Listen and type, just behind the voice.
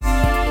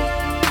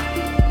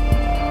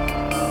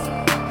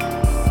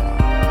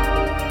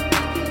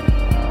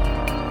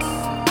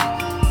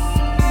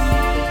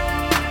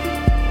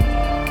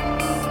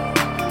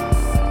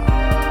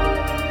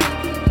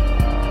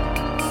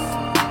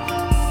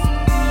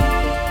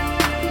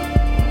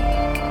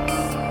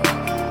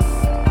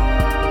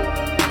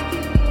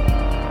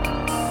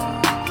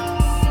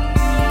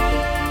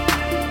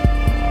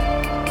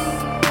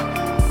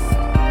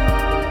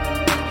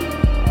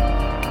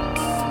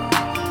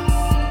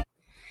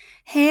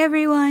Hey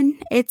everyone,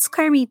 it's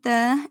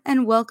Carmita,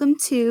 and welcome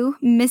to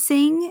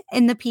Missing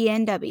in the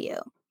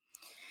PNW.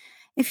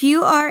 If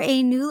you are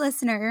a new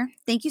listener,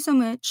 thank you so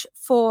much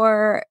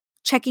for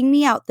checking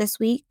me out this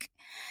week.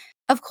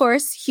 Of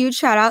course, huge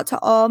shout out to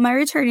all my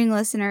returning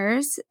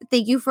listeners.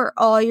 Thank you for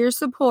all your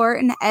support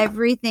and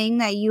everything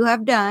that you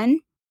have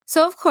done.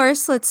 So, of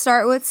course, let's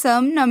start with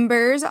some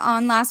numbers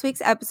on last week's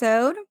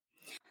episode.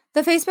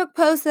 The Facebook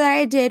post that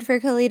I did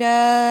for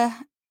Kalita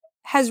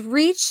has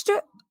reached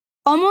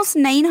almost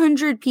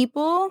 900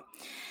 people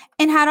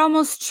and had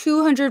almost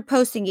 200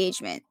 post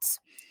engagements.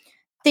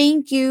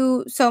 Thank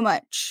you so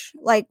much.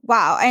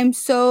 Wow, I'm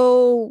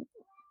so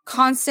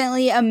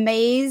constantly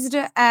amazed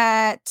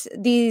at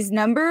these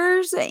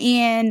numbers.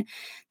 And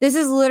this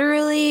is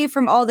literally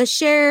from all the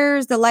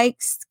shares, the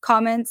likes,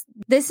 comments.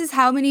 This is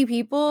how many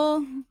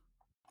people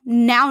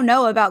now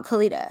know about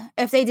Kalita.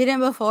 If they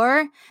didn't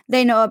before,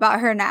 they know about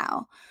her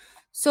now.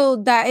 So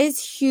that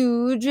is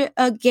huge.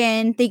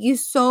 Again, thank you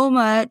so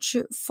much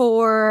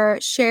for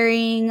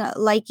sharing,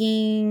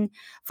 liking,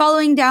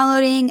 following,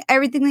 downloading,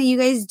 everything that you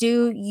guys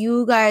do.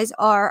 You guys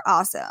are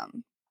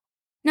awesome.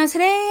 Now,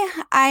 today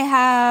I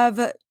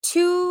have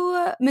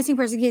two missing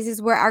person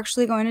cases we're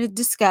actually going to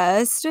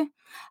discuss. Two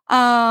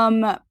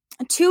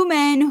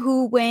men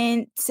who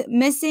went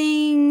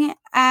missing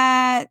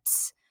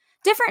at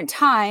different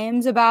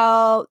times,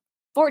 about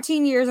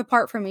 14 years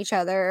apart from each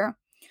other.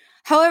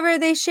 However,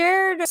 they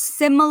shared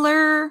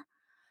similar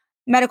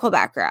medical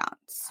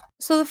backgrounds.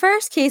 So the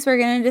first case we're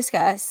going to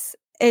discuss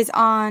is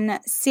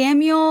on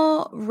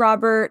Samuel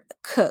Robert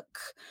Cook,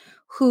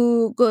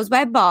 who goes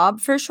by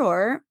Bob for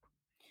short.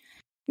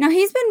 Now,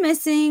 he's been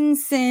missing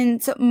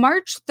since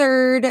March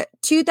 3rd,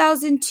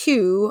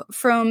 2002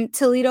 from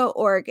Toledo,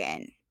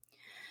 Oregon.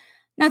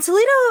 Now,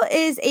 Toledo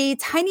is a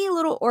tiny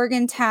little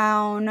Oregon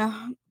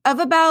town of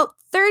about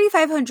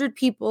 3,500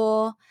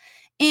 people,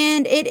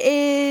 and it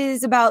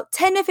is about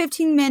 10 to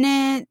 15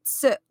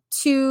 minutes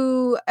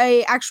to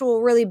a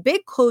actual really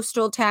big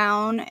coastal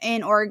town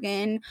in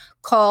Oregon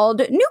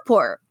called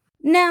Newport.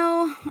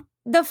 Now,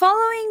 the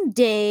following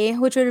day,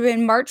 which would have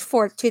been March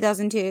 4th,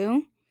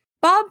 2002,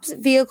 Bob's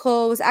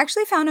vehicle was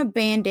actually found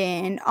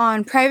abandoned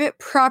on private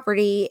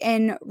property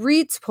in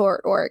Reedsport,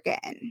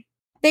 Oregon.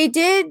 They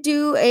did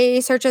do a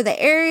search of the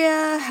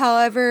area,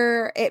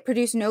 however, it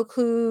produced no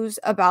clues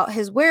about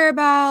his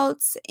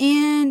whereabouts,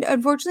 and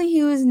unfortunately,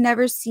 he was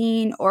never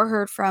seen or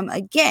heard from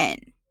again.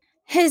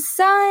 His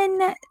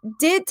son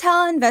did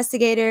tell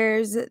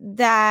investigators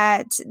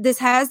that this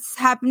has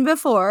happened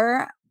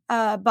before.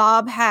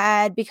 Bob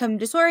had become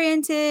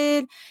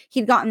disoriented,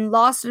 he'd gotten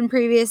lost on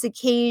previous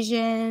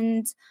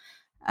occasions,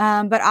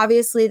 but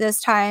obviously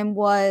this time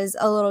was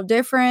a little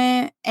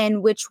different,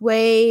 and which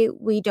way,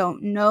 we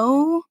don't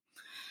know.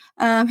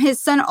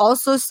 His son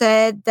also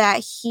said that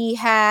he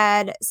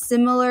had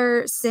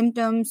similar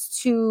symptoms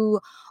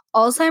to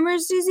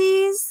Alzheimer's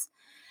disease,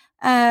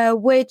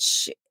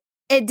 which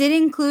it did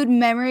include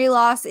memory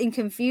loss and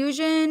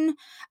confusion.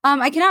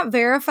 I cannot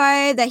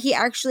verify that he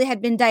actually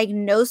had been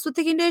diagnosed with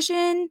the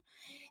condition.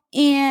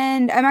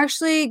 And I'm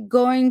actually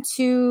going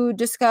to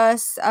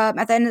discuss at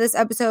the end of this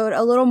episode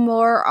a little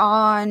more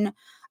on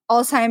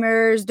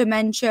Alzheimer's,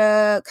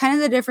 dementia, kind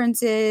of the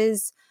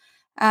differences.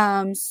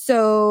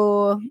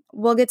 So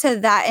we'll get to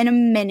that in a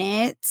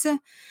minute.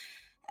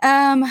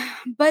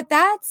 But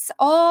that's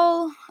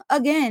all.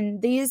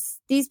 Again,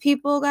 these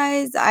people,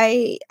 guys,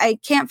 I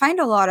can't find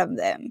a lot of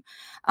them.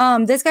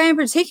 This guy in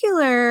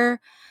particular,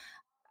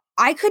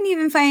 I couldn't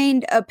even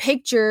find a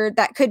picture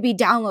that could be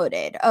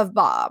downloaded of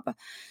Bob.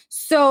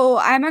 So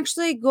I'm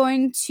actually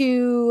going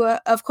to,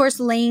 of course,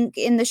 link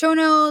in the show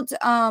notes,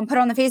 put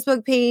on the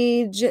Facebook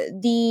page,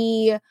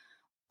 the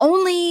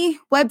only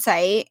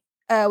website,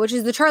 which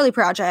is the Charlie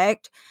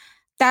Project.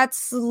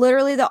 That's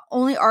literally the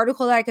only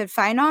article that I could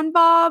find on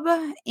Bob,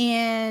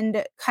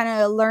 and kind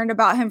of learned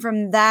about him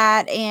from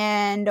that.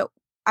 And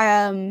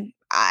I'm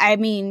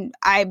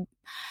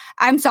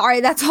sorry,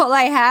 that's all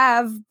I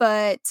have,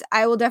 but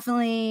I will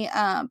definitely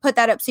put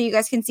that up so you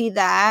guys can see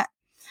that.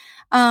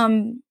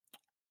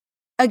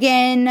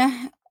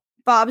 Again,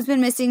 Bob's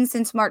been missing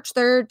since March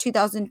 3rd,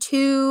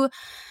 2002.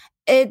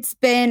 It's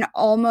been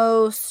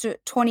almost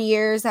 20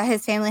 years that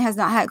his family has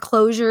not had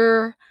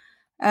closure.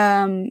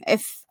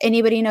 If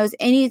anybody knows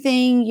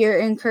anything, you're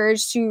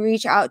encouraged to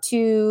reach out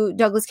to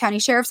Douglas County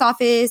Sheriff's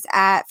Office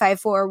at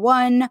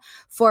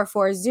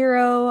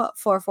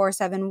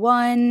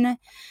 541-440-4471.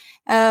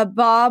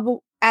 Bob,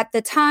 at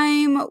the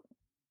time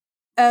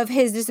of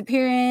his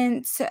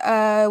disappearance,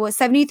 was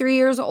 73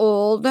 years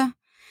old.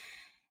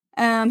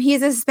 He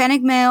is a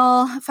Hispanic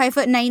male,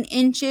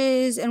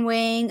 5'9" and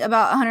weighing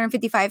about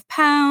 155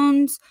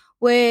 pounds,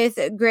 with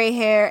gray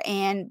hair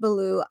and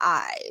blue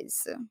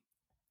eyes.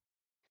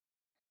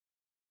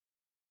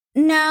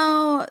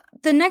 Now,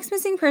 the next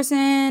missing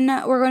person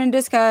we're going to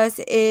discuss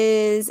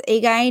is a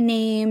guy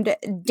named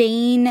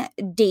Dane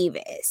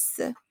Davis.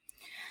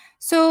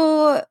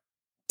 So,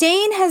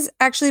 Dane has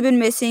actually been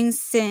missing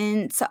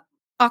since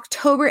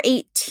October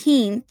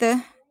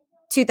 18th,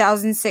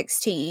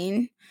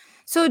 2016.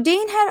 So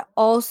Dane had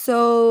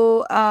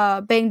also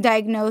been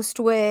diagnosed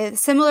with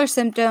similar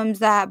symptoms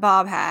that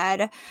Bob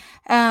had.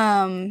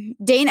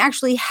 Dane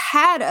actually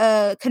had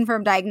a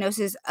confirmed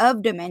diagnosis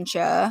of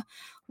dementia,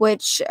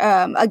 which,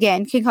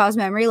 again, can cause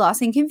memory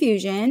loss and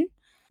confusion.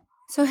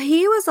 So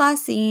he was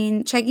last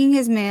seen checking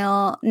his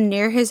mail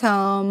near his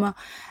home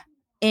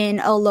in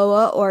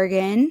Aloha,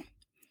 Oregon.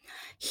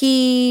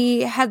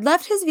 He had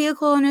left his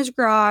vehicle in his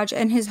garage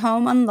and his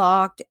home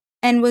unlocked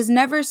and was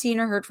never seen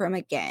or heard from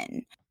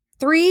again.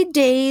 3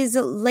 days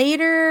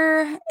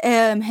later,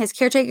 his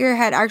caretaker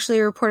had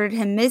actually reported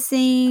him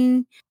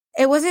missing.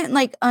 It wasn't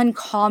like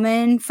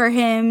uncommon for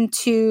him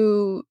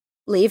to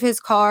leave his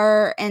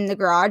car in the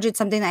garage. It's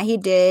something that he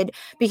did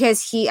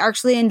because he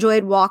actually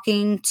enjoyed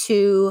walking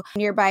to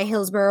nearby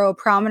Hillsborough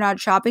Promenade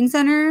Shopping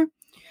Center.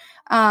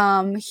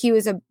 He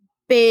was a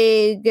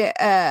big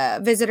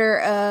visitor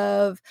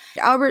of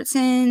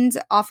Albertsons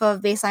off of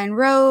Baseline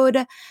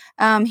Road.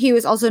 He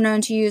was also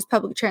known to use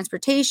public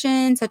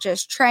transportation such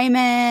as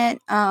TriMet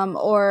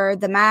or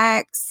the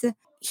Max.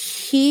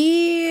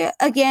 He,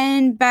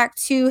 again, back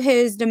to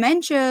his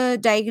dementia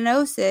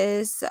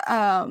diagnosis,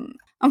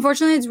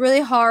 unfortunately, it's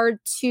really hard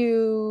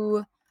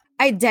to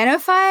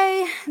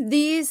identify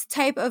these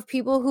type of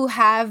people who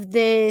have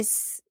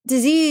this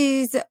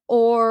disease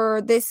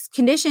or this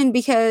condition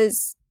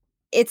because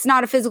it's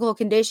not a physical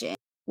condition.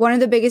 One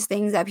of the biggest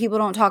things that people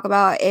don't talk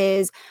about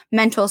is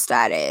mental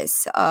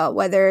status,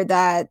 whether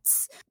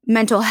that's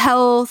mental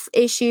health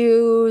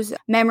issues,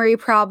 memory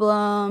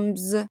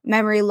problems,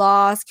 memory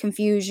loss,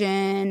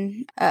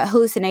 confusion,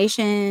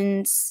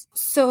 hallucinations.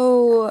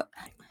 So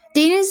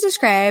Dane is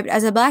described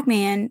as a Black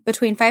man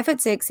between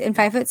 5'6" and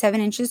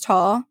 5'7"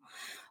 tall,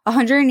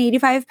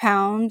 185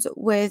 pounds,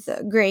 with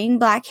graying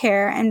black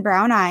hair and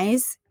brown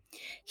eyes.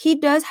 He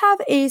does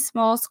have a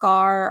small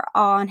scar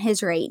on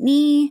his right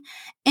knee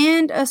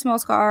and a small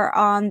scar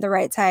on the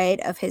right side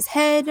of his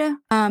head.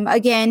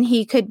 Again,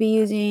 he could be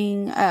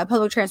using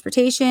public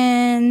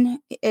transportation.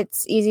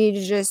 It's easy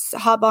to just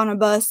hop on a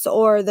bus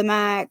or the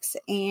Max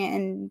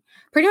and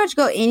pretty much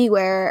go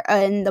anywhere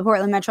in the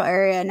Portland metro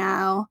area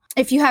now.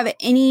 If you have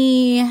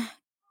any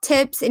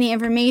tips, any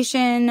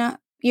information,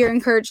 you're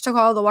encouraged to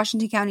call the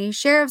Washington County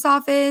Sheriff's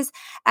Office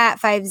at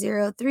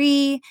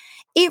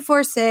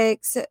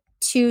 503-846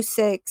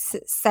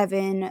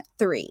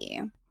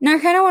 2673. Now I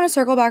kind of want to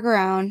circle back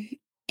around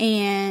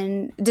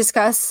and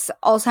discuss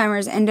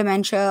Alzheimer's and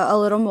dementia a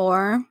little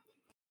more.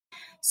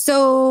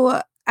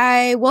 So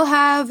I will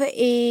have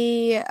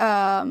a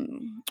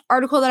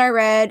article that I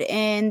read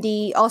in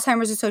the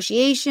Alzheimer's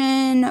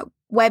Association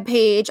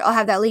webpage. I'll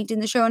have that linked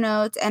in the show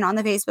notes and on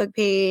the Facebook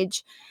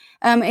page.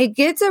 It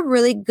gets a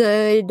really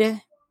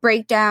good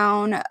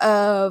breakdown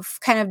of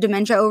kind of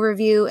dementia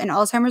overview and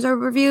Alzheimer's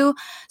overview.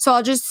 So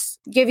I'll just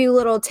give you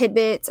little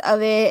tidbits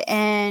of it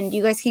and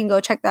you guys can go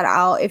check that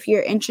out if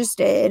you're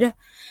interested.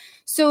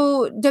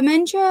 So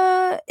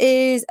dementia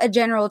is a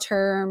general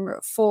term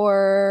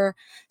for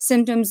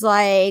symptoms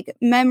like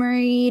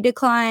memory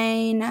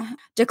decline,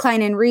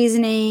 decline in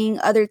reasoning,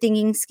 other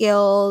thinking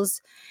skills.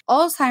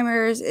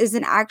 Alzheimer's is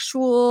an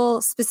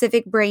actual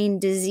specific brain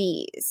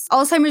disease.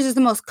 Alzheimer's is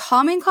the most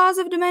common cause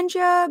of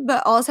dementia,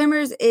 but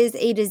Alzheimer's is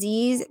a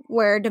disease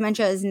where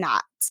dementia is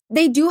not.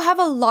 They do have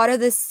a lot of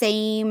the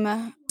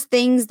same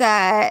things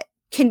that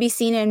can be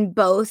seen in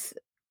both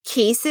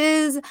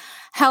cases.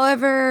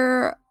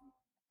 However,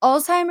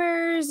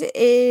 Alzheimer's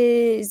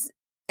is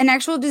an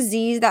actual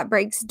disease that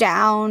breaks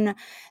down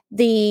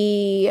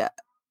the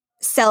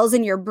cells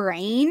in your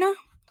brain.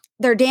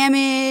 They're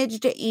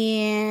damaged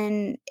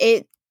and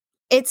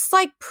it's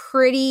like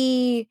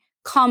pretty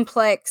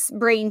complex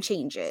brain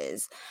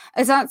changes.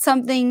 It's not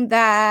something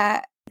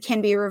that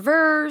can be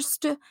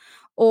reversed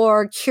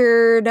or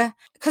cured.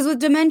 Because with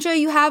dementia,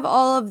 you have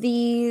all of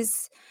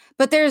these,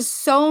 but there's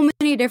so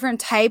many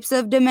different types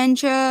of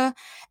dementia,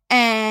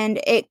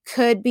 and it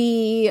could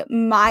be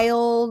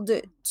mild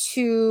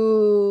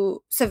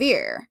to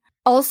severe.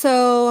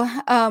 Also,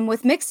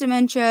 with mixed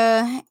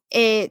dementia,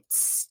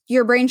 it's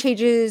your brain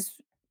changes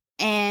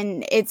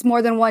and it's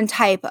more than one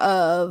type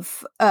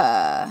of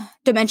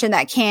dementia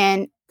that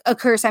can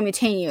occur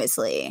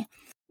simultaneously.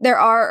 There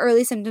are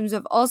early symptoms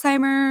of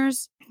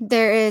Alzheimer's.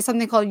 There is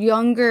something called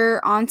younger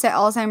onset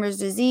Alzheimer's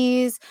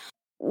disease,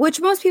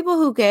 which most people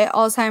who get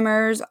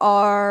Alzheimer's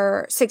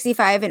are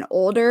 65 and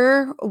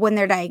older when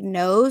they're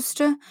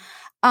diagnosed.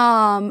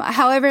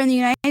 However, in the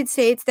United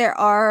States, there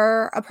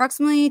are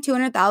approximately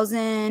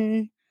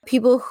 200,000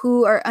 people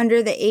who are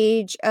under the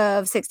age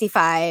of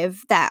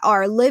 65 that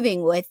are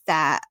living with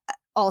that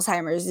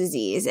Alzheimer's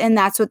disease, and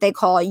that's what they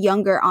call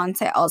younger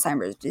onset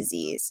Alzheimer's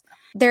disease.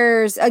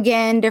 There's,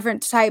 again,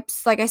 different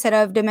types, like I said,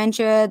 of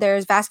dementia.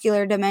 There's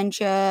vascular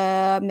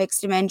dementia,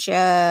 mixed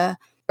dementia,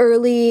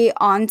 early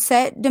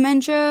onset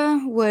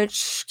dementia,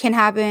 which can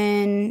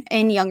happen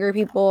in younger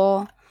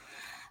people.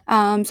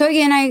 So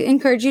again, I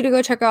encourage you to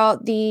go check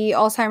out the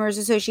Alzheimer's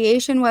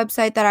Association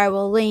website that I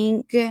will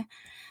link.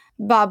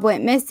 Bob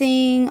went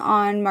missing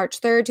on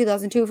March 3rd,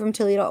 2002 from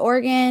Toledo,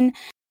 Oregon.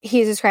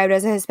 He is described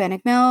as a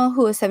Hispanic male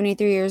who was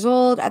 73 years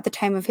old at the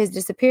time of his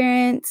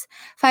disappearance,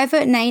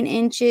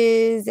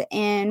 5'9"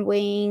 and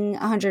weighing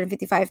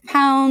 155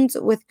 pounds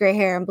with gray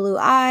hair and blue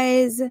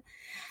eyes.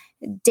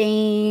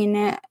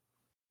 Dane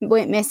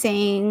went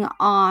missing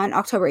on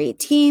October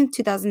 18th,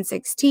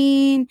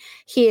 2016.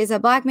 He is a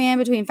Black man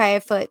between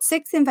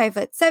 5'6" and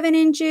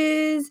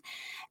 5'7"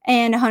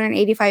 and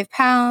 185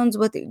 pounds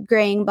with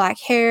graying black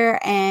hair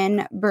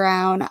and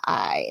brown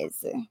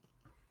eyes.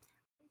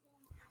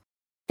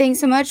 Thanks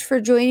so much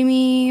for joining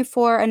me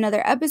for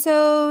another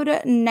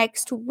episode.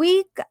 Next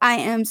week, I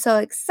am so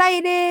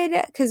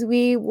excited because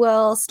we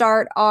will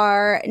start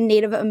our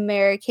Native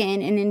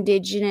American and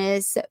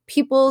Indigenous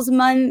Peoples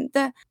Month.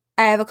 I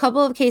have a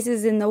couple of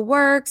cases in the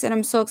works, and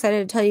I'm so excited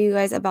to tell you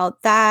guys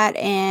about that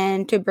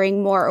and to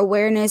bring more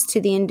awareness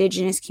to the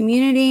Indigenous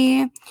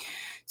community.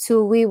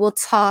 So we will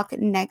talk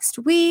next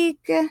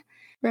week.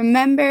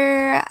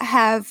 Remember,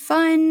 have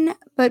fun,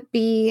 but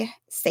be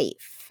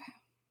safe.